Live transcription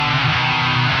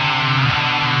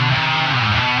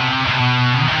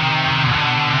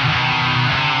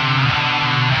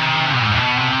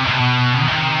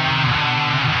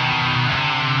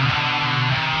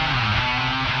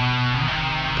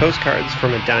Postcards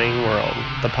from a Dying World,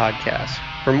 the podcast.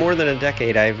 For more than a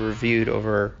decade, I've reviewed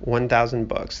over 1,000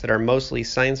 books that are mostly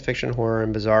science fiction, horror,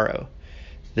 and bizarro.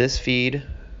 This feed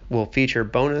will feature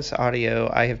bonus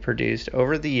audio I have produced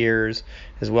over the years,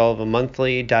 as well as a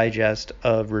monthly digest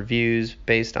of reviews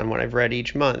based on what I've read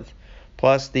each month,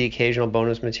 plus the occasional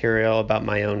bonus material about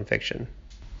my own fiction.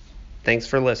 Thanks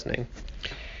for listening.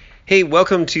 Hey,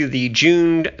 welcome to the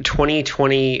June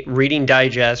 2020 Reading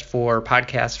Digest for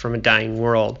Podcasts from a Dying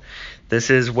World. This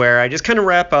is where I just kind of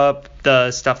wrap up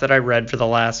the stuff that I read for the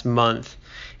last month.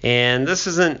 And this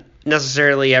isn't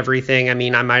necessarily everything. I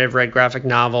mean, I might have read graphic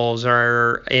novels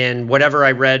and whatever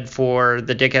I read for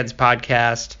the Dickheads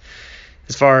podcast.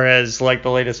 As far as like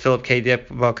the latest Philip K. Dick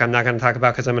book, I'm not going to talk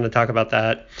about because I'm going to talk about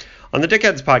that on the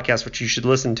Dickheads podcast, which you should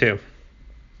listen to.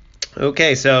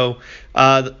 Okay, so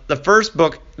the first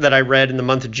book that I read in the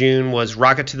month of June was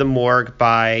Rocket to the Morgue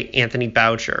by Anthony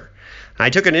Boucher. I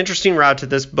took an interesting route to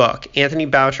this book. Anthony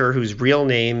Boucher, whose real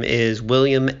name is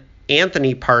William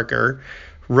Anthony Parker,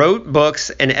 wrote books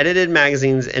and edited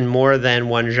magazines in more than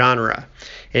one genre.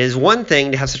 It is one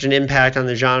thing to have such an impact on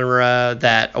the genre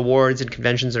that awards and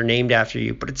conventions are named after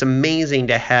you, but it's amazing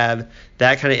to have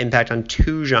that kind of impact on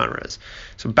two genres.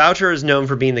 So Boucher is known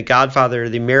for being the godfather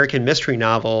of the American mystery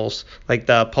novels, like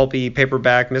the pulpy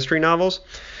paperback mystery novels.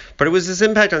 But it was his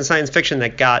impact on science fiction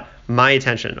that got my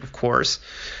attention, of course.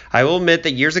 I will admit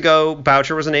that years ago,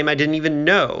 Boucher was a name I didn't even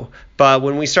know. But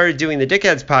when we started doing the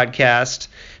Dickheads podcast,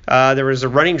 there was a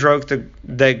running joke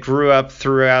that grew up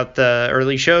throughout the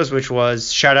early shows, which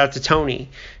was shout out to Tony,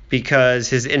 because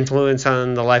his influence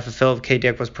on the life of Philip K.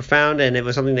 Dick was profound, and it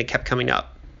was something that kept coming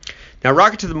up. Now,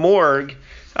 Rocket to the Morgue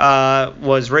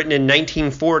was written in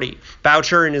 1940.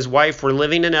 Boucher and his wife were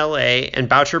living in L.A., and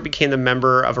Boucher became a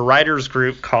member of a writers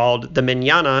group called the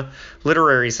Manana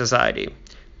Literary Society.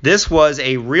 This was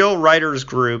a real writers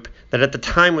group that at the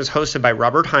time was hosted by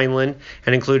Robert Heinlein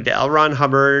and included L. Ron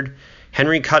Hubbard,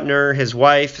 Henry Kuttner, his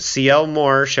wife, C.L.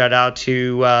 Moore, shout out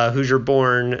to Hoosier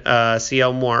born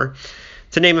C.L. Moore,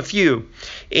 to name a few.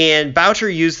 And Boucher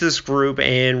used this group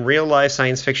and real-life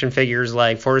science fiction figures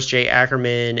like Forrest J.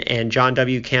 Ackerman and John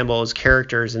W. Campbell as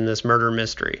characters in this murder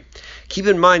mystery. Keep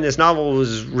in mind, this novel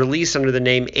was released under the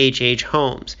name H.H.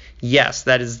 Holmes. Yes,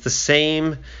 that is the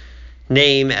same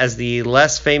name as the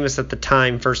less famous at the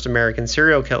time first American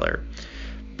serial killer.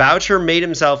 Boucher made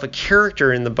himself a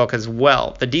character in the book as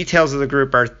well. The details of the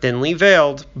group are thinly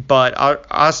veiled, but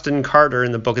Austin Carter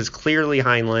in the book is clearly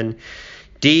Heinlein.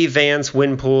 D. Vance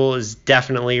Winpool is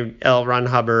definitely L. Ron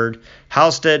Hubbard.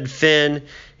 Halstead Finn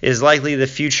is likely the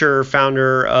future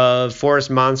founder of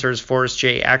Forest Monsters, Forrest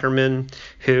J. Ackerman,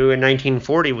 who in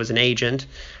 1940 was an agent.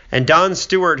 And Don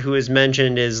Stewart, who is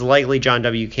mentioned, is likely John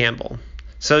W. Campbell.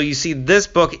 So you see, this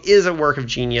book is a work of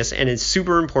genius and is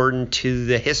super important to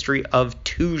the history of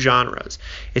two genres.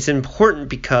 It's important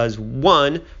because,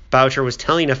 one, Boucher was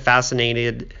telling a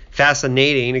fascinating,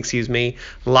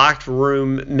 locked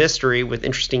room mystery with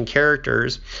interesting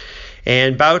characters.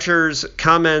 And Boucher's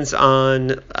comments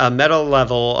on a meta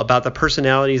level about the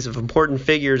personalities of important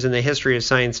figures in the history of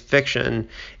science fiction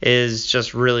is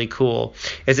just really cool.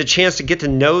 It's a chance to get to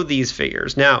know these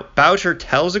figures. Now, Boucher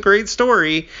tells a great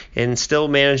story and still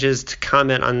manages to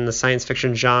comment on the science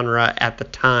fiction genre at the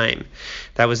time.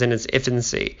 That was in its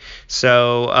infancy.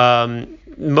 So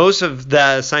most of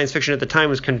the science fiction at the time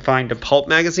was confined to pulp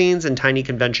magazines and tiny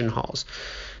convention halls.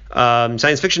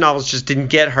 Science fiction novels just didn't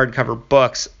get hardcover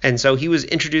books, and so he was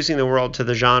introducing the world to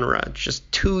the genre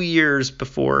just 2 years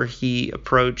before he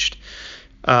approached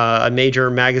a major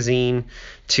magazine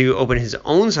to open his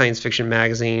own science fiction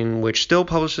magazine, which still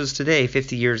publishes today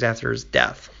 50 years after his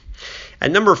death.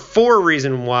 And number 4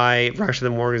 reason why Rocket to the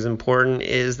Morgue is important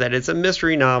is that it's a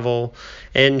mystery novel,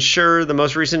 and sure, the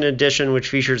most recent edition, which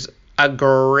features a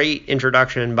great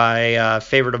introduction by a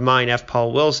favorite of mine, F.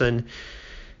 Paul Wilson,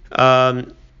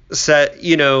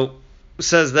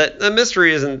 says that the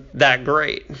mystery isn't that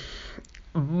great.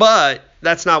 But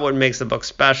that's not what makes the book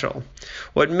special.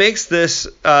 What makes this,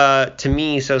 to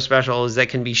me, so special is that it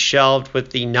can be shelved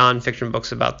with the nonfiction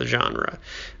books about the genre.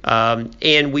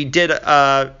 And we did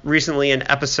recently an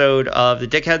episode of the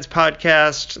Dickheads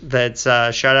podcast that's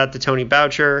shout out to Tony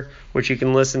Boucher, which you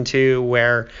can listen to,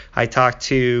 where I talked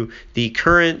to the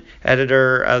current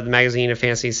editor of the magazine of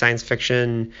fantasy science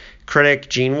fiction critic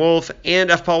Gene Wolfe and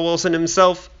F. Paul Wilson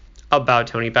himself about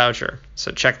Tony Boucher.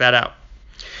 So check that out.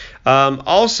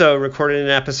 Also recorded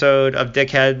an episode of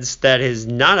Dickheads that is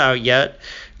not out yet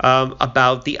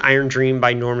about The Iron Dream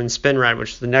by Norman Spinrad,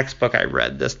 which is the next book I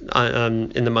read this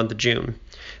in the month of June.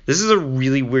 This is a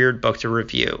really weird book to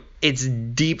review. It's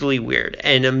deeply weird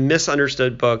and a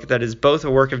misunderstood book that is both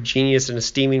a work of genius and a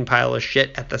steaming pile of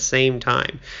shit at the same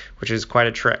time, which is quite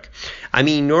a trick. I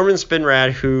mean, Norman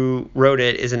Spinrad, who wrote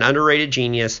it, is an underrated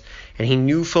genius, and he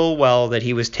knew full well that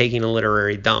he was taking a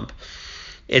literary dump.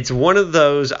 It's one of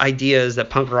those ideas that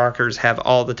punk rockers have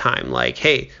all the time, like,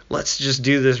 hey, let's just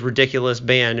do this ridiculous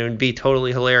band and be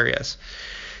totally hilarious.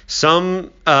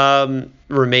 Some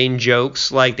remain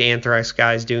jokes, like the Anthrax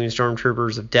guys doing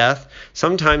Stormtroopers of Death.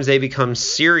 Sometimes they become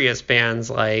serious bands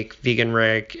like Vegan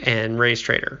Rick and Race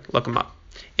Trader. Look them up.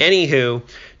 Anywho,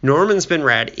 Norman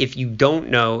Spinrad, if you don't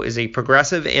know, is a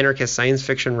progressive anarchist science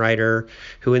fiction writer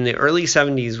who in the early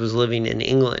 70s was living in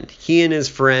England. He and his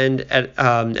friend,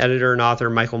 editor and author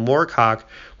Michael Moorcock,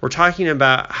 were talking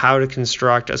about how to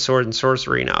construct a sword and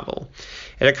sorcery novel.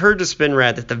 It occurred to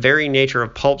Spinrad that the very nature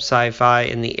of pulp sci-fi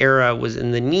in the era was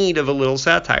in the need of a little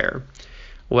satire.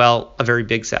 Well, a very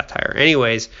big satire.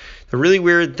 Anyways, the really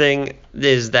weird thing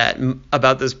is that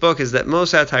about this book is that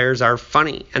most satires are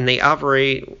funny, and they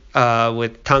operate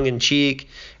with tongue-in-cheek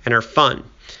and are fun.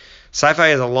 Sci-fi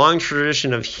has a long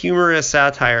tradition of humorous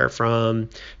satire from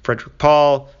Frederick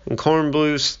Paul and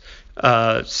Kornbluth,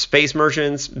 Space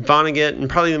Merchants, Vonnegut, and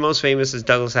probably the most famous is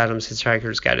Douglas Adams'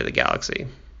 Hitchhiker's Guide to the Galaxy.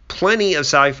 Plenty of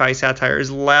sci-fi satire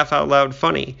is laugh-out-loud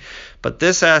funny, but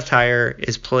this satire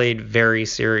is played very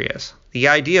serious. The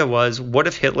idea was, what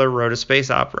if Hitler wrote a space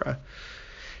opera?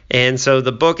 And so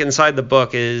the book inside the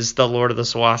book is The Lord of the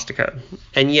Swastika.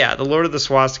 And yeah, The Lord of the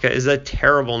Swastika is a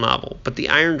terrible novel, but The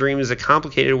Iron Dream is a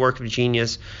complicated work of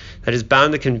genius that is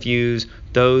bound to confuse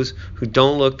those who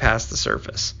don't look past the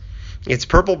surface. Its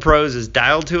purple prose is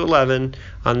dialed to 11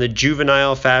 on the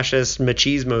juvenile fascist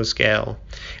machismo scale.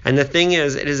 And the thing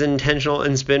is, it is intentional,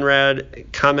 and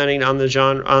Spinrad, commenting on the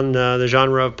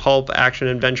genre of pulp action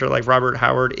adventure like Robert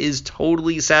Howard, is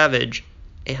totally savage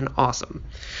and awesome.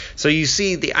 So you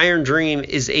see, The Iron Dream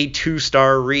is a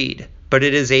 2-star read, but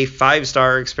it is a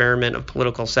 5-star experiment of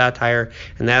political satire,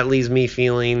 and that leaves me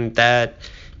feeling that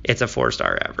it's a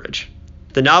 4-star average.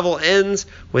 The novel ends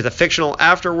with a fictional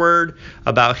afterword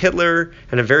about Hitler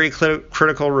and a very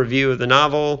critical review of the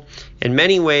novel. In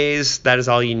many ways, that is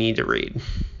all you need to read.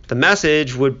 The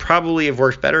message would probably have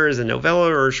worked better as a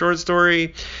novella or a short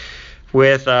story,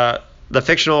 with the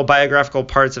fictional biographical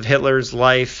parts of Hitler's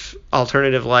life,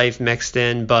 alternative life mixed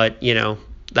in, but, you know,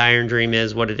 The Iron Dream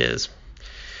is what it is.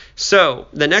 So,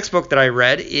 the next book that I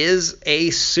read is a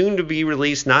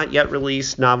soon-to-be-released, not yet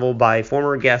released novel by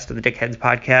former guest of the Dickheads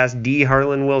podcast, D.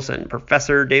 Harlan Wilson,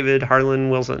 Professor David Harlan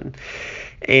Wilson.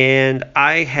 And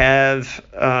I have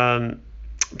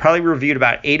probably reviewed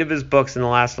about 8 of his books in the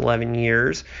last 11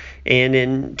 years. And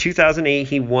in 2008,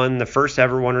 he won the first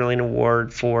ever Wonderland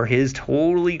Award for his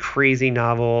totally crazy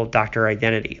novel, Dr.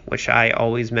 Identity, which I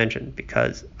always mention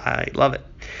because I love it.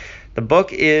 The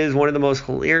book is one of the most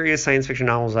hilarious science fiction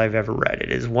novels I've ever read. It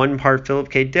is one part Philip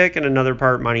K. Dick and another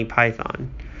part Monty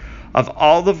Python. Of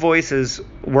all the voices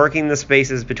working the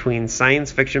spaces between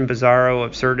science fiction, bizarro,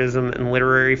 absurdism, and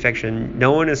literary fiction,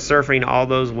 no one is surfing all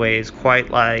those waves quite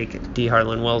like D.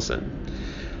 Harlan Wilson.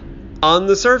 On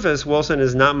the surface, Wilson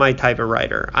is not my type of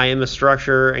writer. I am a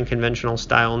structure and conventional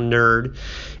style nerd,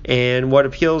 and what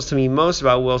appeals to me most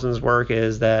about Wilson's work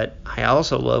is that I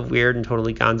also love weird and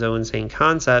totally gonzo insane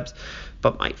concepts,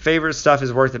 but my favorite stuff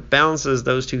is work that balances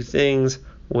those two things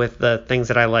with the things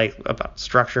that I like about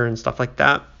structure and stuff like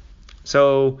that.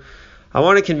 So I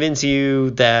want to convince you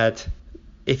that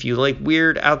if you like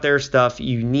weird out there stuff,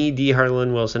 you need D.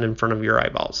 Harlan Wilson in front of your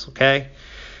eyeballs, okay?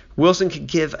 Wilson could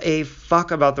give a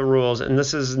fuck about the rules, and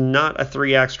this is not a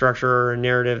 3-act structure or a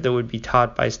narrative that would be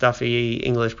taught by stuffy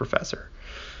English professor.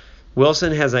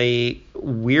 Wilson has a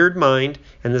weird mind,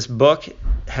 and this book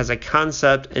has a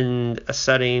concept and a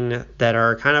setting that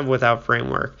are kind of without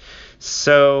framework.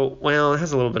 So, well, it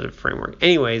has a little bit of framework.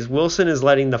 Anyways, Wilson is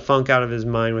letting the funk out of his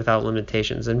mind without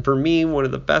limitations, and for me, one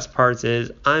of the best parts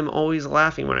is I'm always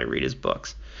laughing when I read his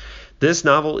books. This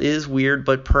novel is weird,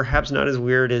 but perhaps not as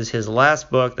weird as his last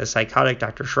book, The Psychotic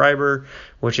Dr. Schreiber,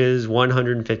 which is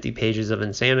 150 pages of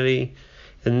insanity.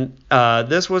 And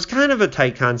this was kind of a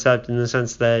tight concept in the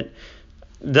sense that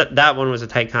that one was a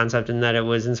tight concept in that it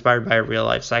was inspired by a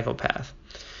real-life psychopath.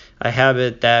 A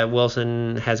habit that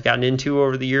Wilson has gotten into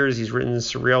over the years. He's written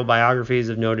surreal biographies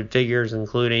of noted figures,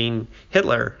 including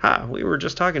Hitler. We were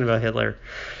just talking about Hitler.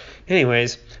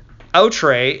 Anyways,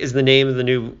 Outre is the name of the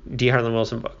new D. Harlan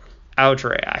Wilson book.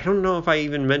 Outre. I don't know if I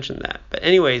even mentioned that. But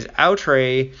anyways,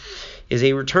 Outre is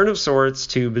a return of sorts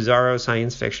to bizarro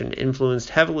science fiction, influenced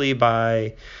heavily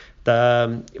by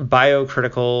the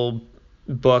biocritical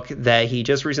book that he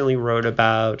just recently wrote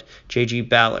about J.G.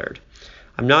 Ballard.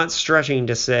 I'm not stretching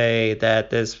to say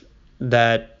that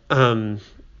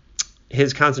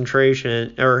his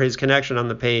concentration or his connection on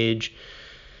the page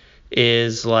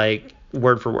is like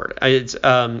word for word. It's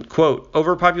quote,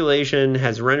 overpopulation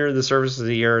has rendered the surface of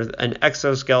the earth an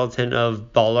exoskeleton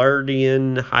of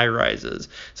Ballardian high rises.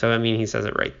 So I mean, he says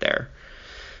it right there.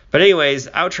 But anyways,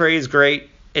 Outre is great.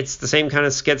 It's the same kind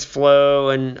of skits flow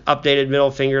and updated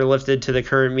middle finger lifted to the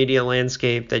current media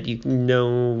landscape that D.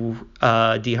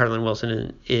 Harlan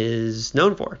Wilson is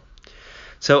known for.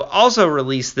 So also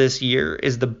released this year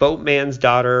is The Boatman's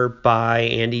Daughter by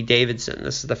Andy Davidson.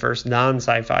 This is the first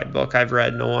non-sci-fi book I've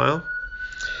read in a while.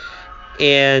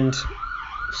 And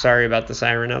sorry about the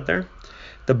siren out there.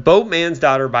 The Boatman's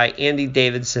Daughter by Andy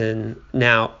Davidson.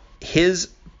 Now, his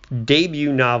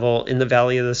debut novel, In the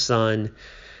Valley of the Sun,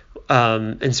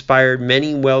 inspired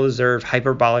many well-deserved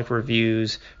hyperbolic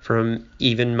reviews from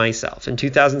even myself. In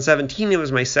 2017, it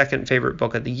was my second favorite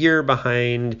book of the year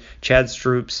behind Chad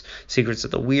Stroop's Secrets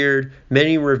of the Weird.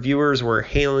 Many reviewers were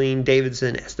hailing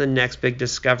Davidson as the next big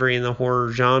discovery in the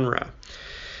horror genre.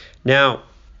 Now,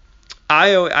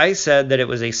 I said that it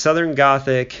was a Southern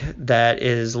Gothic that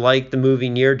is like the movie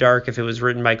Near Dark if it was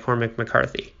written by Cormac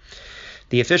McCarthy.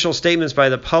 The official statements by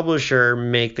the publisher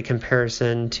make the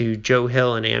comparison to Joe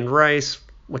Hill and Anne Rice,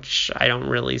 which I don't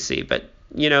really see. But,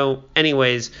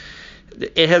 anyways,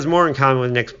 it has more in common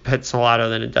with Nick Pizzolatto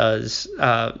than it does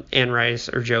Anne Rice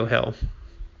or Joe Hill.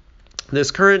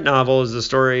 This current novel is the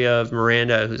story of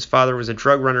Miranda, whose father was a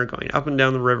drug runner going up and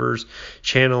down the rivers,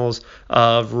 channels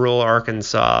of rural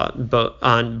Arkansas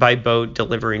by boat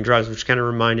delivering drugs, which kind of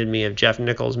reminded me of Jeff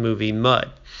Nichols' movie Mud.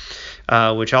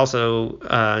 Which also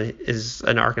is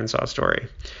an Arkansas story.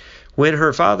 When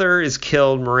her father is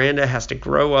killed, Miranda has to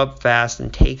grow up fast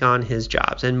and take on his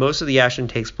jobs, and most of the action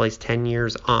takes place 10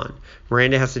 years on.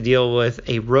 Miranda has to deal with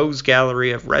a rogues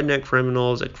gallery of redneck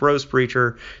criminals, a gross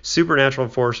preacher, supernatural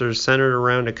forces centered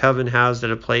around a coven housed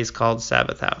at a place called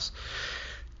Sabbath House.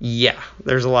 Yeah,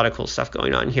 there's a lot of cool stuff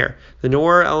going on here. The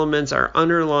noir elements are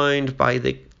underlined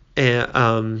by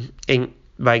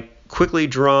by quickly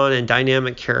drawn and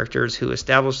dynamic characters who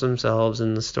establish themselves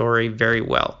in the story very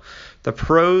well. The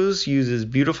prose uses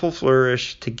beautiful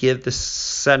flourish to give the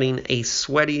setting a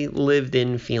sweaty,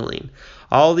 lived-in feeling.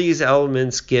 All these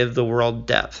elements give the world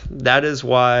depth. That is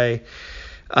why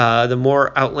the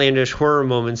more outlandish horror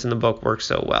moments in the book work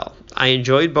so well. I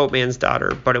enjoyed Boatman's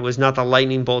Daughter, but it was not the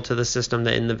lightning bolt to the system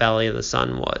that In the Valley of the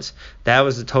Sun was. That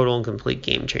was a total and complete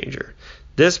game changer.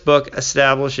 This book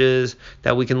establishes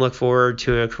that we can look forward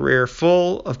to a career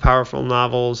full of powerful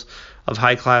novels of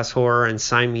high-class horror, and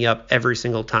sign me up every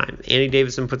single time. Andy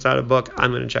Davidson puts out a book,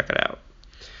 I'm going to check it out.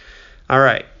 All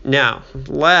right, now,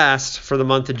 last for the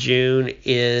month of June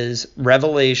is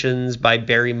Revelations by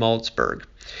Barry Malzberg,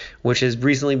 which has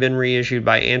recently been reissued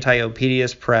by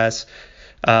Anti-Oedipus Press,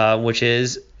 which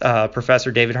is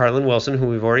Professor David Harlan Wilson, who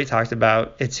we've already talked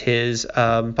about. It's his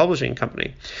publishing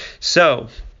company. So,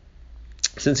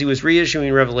 since he was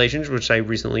reissuing Revelations, which I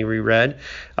recently reread,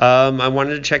 I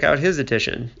wanted to check out his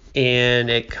edition.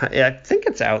 And I think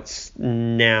it's out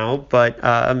now, but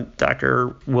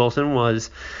Dr. Wilson was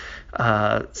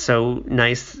so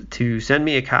nice to send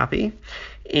me a copy.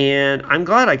 And I'm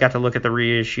glad I got to look at the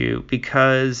reissue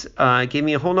because it gave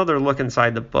me a whole nother look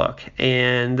inside the book.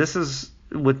 And this is,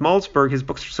 with Malzberg, his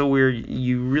books are so weird,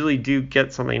 you really do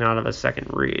get something out of a second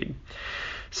read.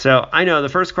 So I know the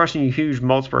first question you huge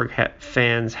Malzberg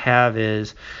fans have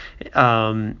is,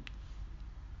 and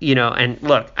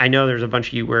look, I know there's a bunch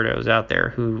of you weirdos out there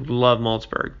who love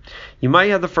Malzberg. You might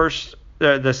have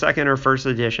the second or first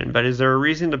edition, but is there a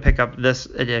reason to pick up this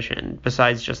edition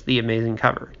besides just the amazing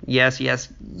cover? Yes.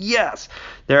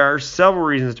 There are several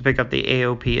reasons to pick up the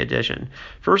AOP edition.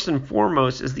 First and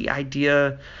foremost is the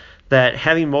idea that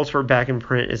having Malzberg back in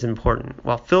print is important.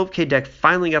 While Philip K. Dick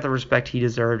finally got the respect he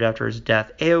deserved after his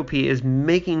death, AOP is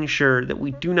making sure that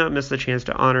we do not miss the chance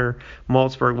to honor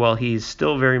Malzberg while he's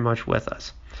still very much with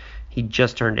us. He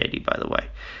just turned 80, by the way.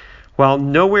 While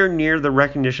nowhere near the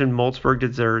recognition Malzberg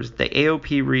deserves, the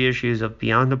AOP reissues of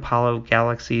Beyond Apollo,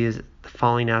 Galaxies, The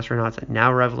Falling Astronauts, and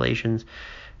now Revelations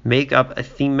make up a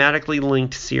thematically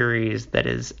linked series that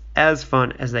is as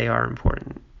fun as they are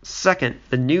important. Second,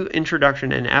 the new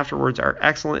introduction and afterwards are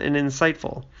excellent and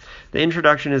insightful. The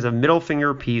introduction is a middle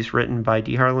finger piece written by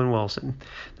D. Harlan Wilson.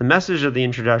 The message of the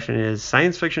introduction is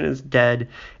science fiction is dead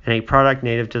and a product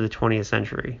native to the 20th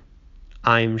century.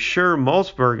 I'm sure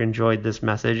Malzberg enjoyed this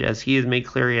message as he has made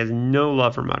clear he has no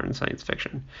love for modern science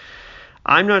fiction.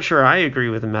 I'm not sure I agree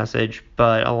with the message,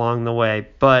 but along the way.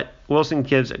 But Wilson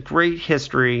gives a great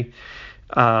history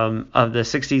of the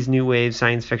 60s new wave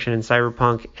science fiction and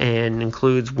cyberpunk and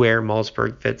includes where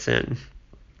Malzberg fits in.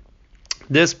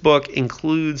 This book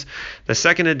includes the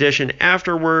second edition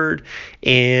afterward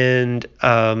and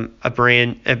a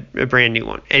brand new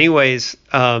one. Anyways,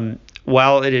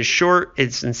 while it is short,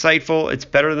 it's insightful. It's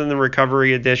better than the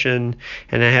recovery edition,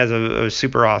 and it has a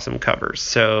super awesome cover.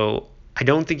 So I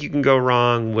don't think you can go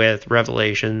wrong with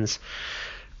Revelations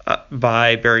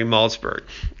by Barry Malzberg,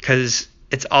 because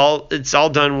it's all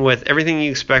done with everything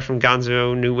you expect from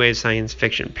gonzo new wave science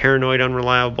fiction: paranoid,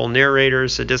 unreliable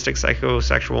narrators, sadistic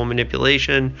psychosexual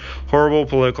manipulation, horrible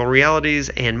political realities,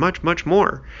 and much, much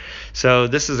more. So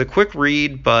this is a quick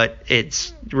read, but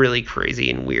it's really crazy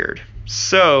and weird.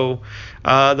 So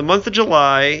the month of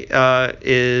July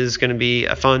is going to be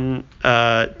a fun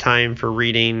time for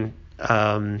reading,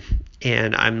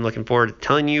 and I'm looking forward to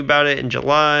telling you about it in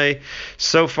July.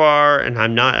 So far, and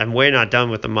I'm way not done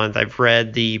with the month. I've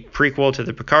read the prequel to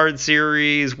the Picard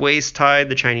series, Waste Tide,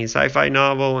 the Chinese sci-fi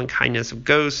novel, and Kindness of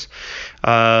Ghosts,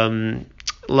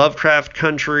 Lovecraft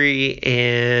Country,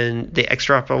 and the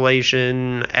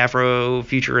Extrapolation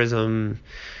Afrofuturism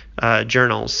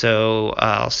journal. So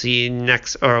I'll see you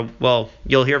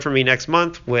you'll hear from me next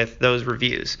month with those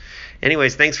reviews.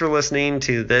 Anyways, thanks for listening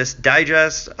to this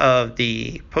digest of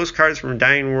the Postcards from a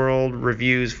Dying World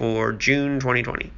reviews for June 2020.